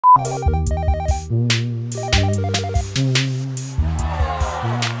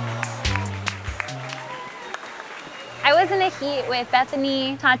I was in a heat with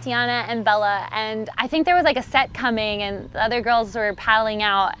Bethany, Tatiana, and Bella, and I think there was like a set coming and the other girls were paddling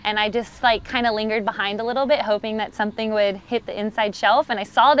out, and I just like kind of lingered behind a little bit, hoping that something would hit the inside shelf, and I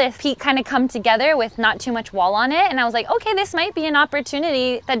saw this peak kind of come together with not too much wall on it, and I was like, okay, this might be an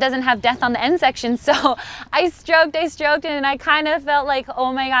opportunity that doesn't have death on the end section. So I stroked, and I kind of felt like,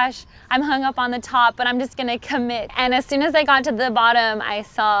 oh my gosh, I'm hung up on the top, but I'm just gonna commit. And as soon as I got to the bottom, I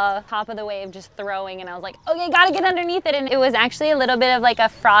saw top of the wave just throwing, and I was like, okay, gotta get underneath it. And it was actually a little bit of like a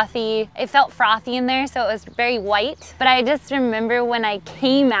frothy, it felt frothy in there, so it was very white. But I just remember when I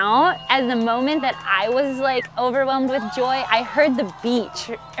came out, as the moment that I was like overwhelmed with joy, I heard the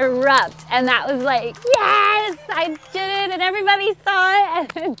beach erupt, and that was like, yes, I did it, and everybody saw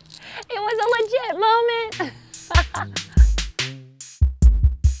it, and it was a legit moment.